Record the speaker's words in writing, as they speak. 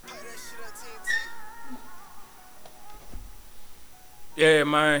Yeah,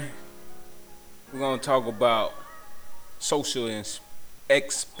 man. We're gonna talk about social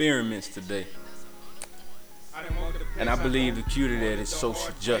experiments today, and I believe the key to that is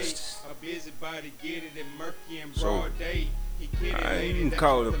social justice. So you can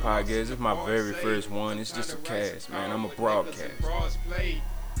call it a podcast. It's my very first one. It's just a cast, man. I'm a broadcast.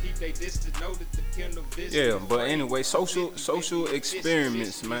 Yeah, but anyway, social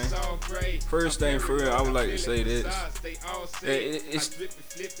experiments, man. First thing first, I would like to say this: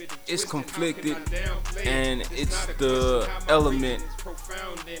 it's conflicted, and it's the element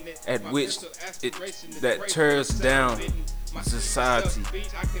at which that tears down society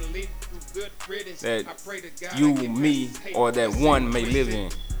that you, me, or that one may live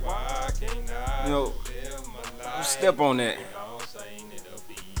in. You know, step on that.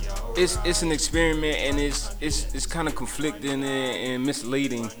 It's an experiment, and it's kind of conflicting and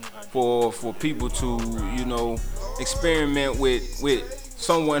misleading for people to experiment with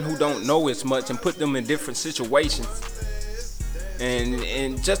someone who don't know as much and put them in different situations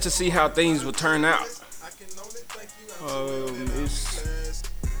and just to see how things will turn out.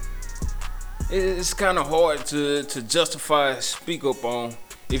 It's kind of hard to justify, speak up on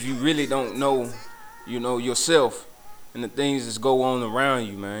if you really don't know, yourself and the things that go on around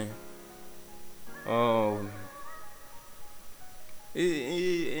you, man.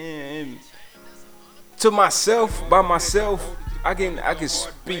 To myself, by myself, I can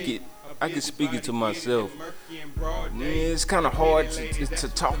speak it. I can speak it to myself. It's kind of hard to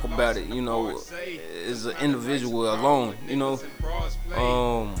talk about it, as an individual alone,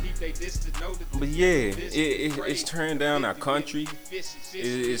 But yeah, it's tearing down our country.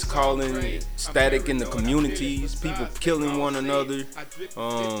 It's causing static in the communities. People killing one another.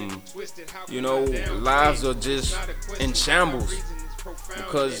 Lives are just in shambles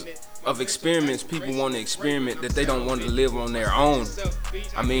because of experiments. People want to experiment that they don't want to live on their own.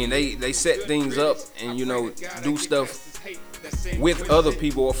 I mean, they set things up and do stuff with other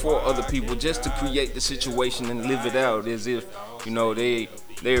people or for other people just to create the situation and live it out as if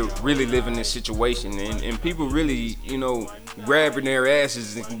they're really living this situation, and people really grabbing their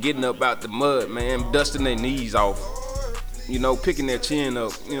asses and getting up out the mud, man, dusting their knees off, picking their chin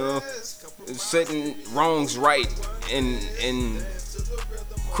up, setting wrongs right and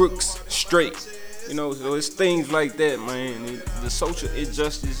crooks straight, so it's things like that, man. The social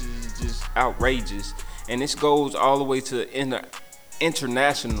injustice is just outrageous, and this goes all the way to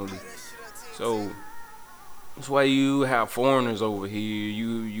internationally. So that's why you have foreigners over here.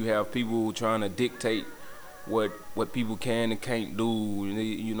 You have people trying to dictate what people can and can't do.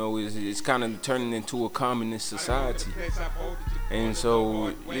 It's kind of turning into a communist society. And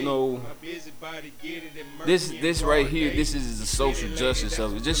so this right here, this is the social justice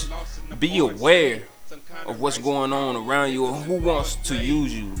of it. Just be aware of what's going on around you or who wants to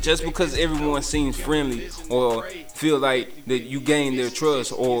use you. Just because everyone seems friendly or feel like that you gain their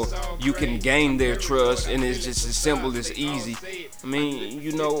trust or you can gain their trust and it's just as simple as easy. I mean,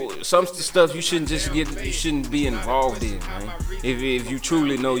 some stuff you shouldn't be involved in, man. If you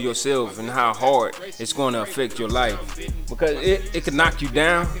truly know yourself and how hard it's going to affect your life, because it can knock you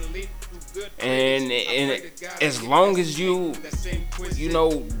down. And as long as you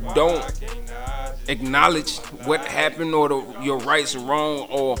don't acknowledge what happened or your rights are wrong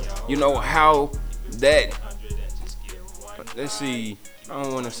or how that, let's see, I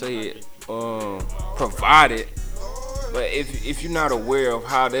don't want to say it provided, but if you're not aware of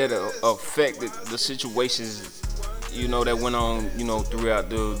how that affected the situations that went on throughout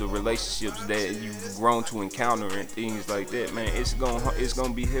the relationships that you've grown to encounter and things like that, man, it's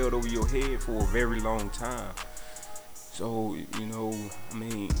gonna be held over your head for a very long time. So I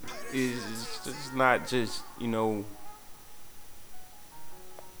mean, it's not just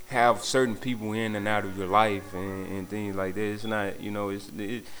have certain people in and out of your life and things like that. It's not, you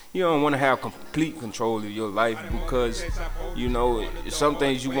don't want to have complete control of your life because, some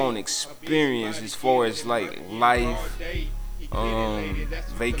things you won't experience as far as like life,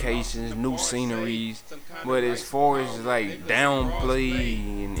 vacations, new sceneries, but as far as like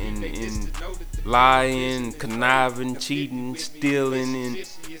downplay and lying, conniving, cheating, stealing,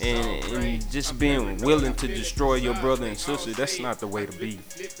 and just being willing to destroy your brother and sister, that's not the way to be.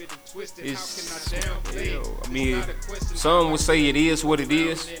 I mean, some would say it is what it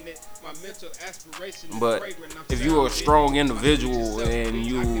is, but if you're a strong individual and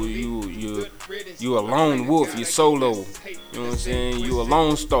you're a lone wolf, you're solo, what I'm saying, you're a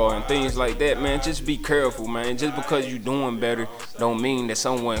lone star and things like that, man, just be careful, man. Just because you're doing better don't mean that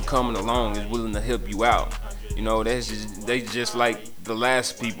someone coming along is willing to help you out. They just like the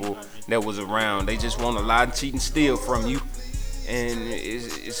last people that was around. They just want to lie, cheat, and steal from you. and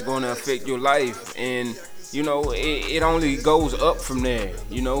it's going to affect your life. And you know, it only goes up from there,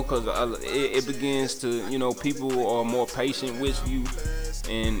 you know, because it begins to, you know, people are more patient with you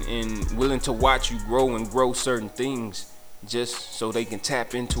and willing to watch you grow and grow certain things just so they can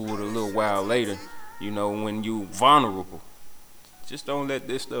tap into it a little while later, you know, when you vulnerable. Just don't let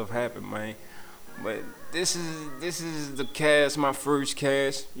this stuff happen, man. But this is the cast, my first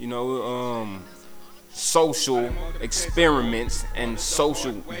cast, you know, social experiments and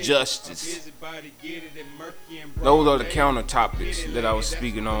social justice. Those are the counter topics that I was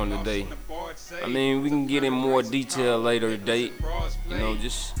speaking on today. I mean, we can get in more detail later today.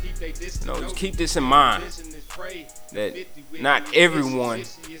 Just keep this in mind that not everyone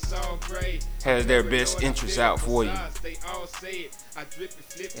has their best interests out for you.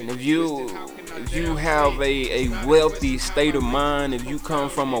 And if you have a wealthy state of mind, if you come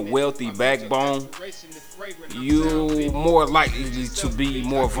from a wealthy backbone, you more likely to be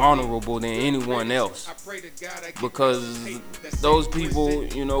more vulnerable than anyone else, because those people,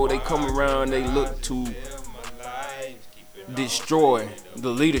 you know, they come around, they look to destroy the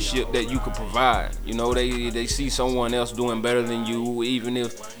leadership that you could provide. You know, they see someone else doing better than you, even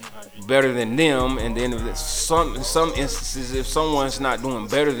if better than them, and then if some instances, if someone's not doing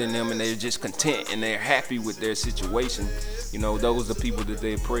better than them and they're just content and they're happy with their situation, you know, those are the people that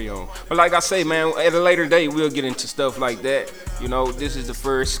they prey on. But like I say, man, at a later date we'll get into stuff like that. You know, this is the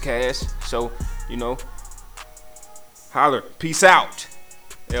first cast, so you know, holler, peace out,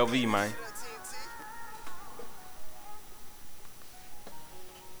 LV, man.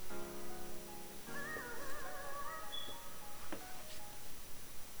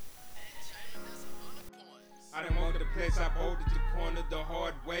 I done walked the place, I bolted the corner the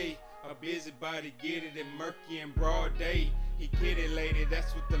hard way. A busybody get it in murky and broad day. He get it lady,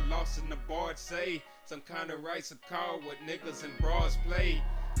 that's what the loss in the board say. Some kind of rights are called what niggas and bras play.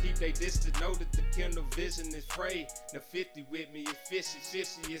 Keep they distance, know that the Kindle vision is frayed. The 50 with me is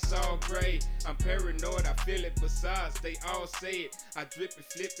fishy, it's all gray. I'm paranoid, I feel it, besides they all say it. I drip it,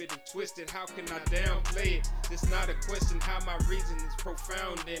 flip it, and twist it, how can I downplay it? This not a question, how my reason is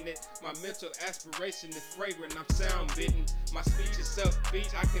profound in it. My mental aspiration is fragrant, I'm sound bitten. My speech is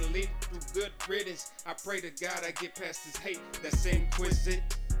self-speech, I can lead it through good riddance. I pray to God I get past this hate that's inquisitive.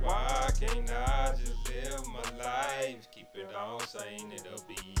 Why can't I just live my life? Keep it all sane, it'll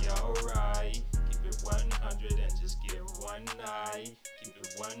be alright. Keep it 100 and just give one night. Keep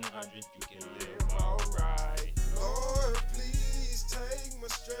it 100, you can live alright. Lord, please take my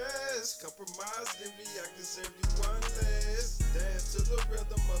stress. Compromise envy, I can serve you one less. Dance to the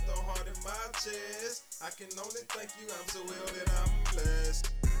rhythm of the heart in my chest. I can only thank you, I'm so ill that I'm blessed.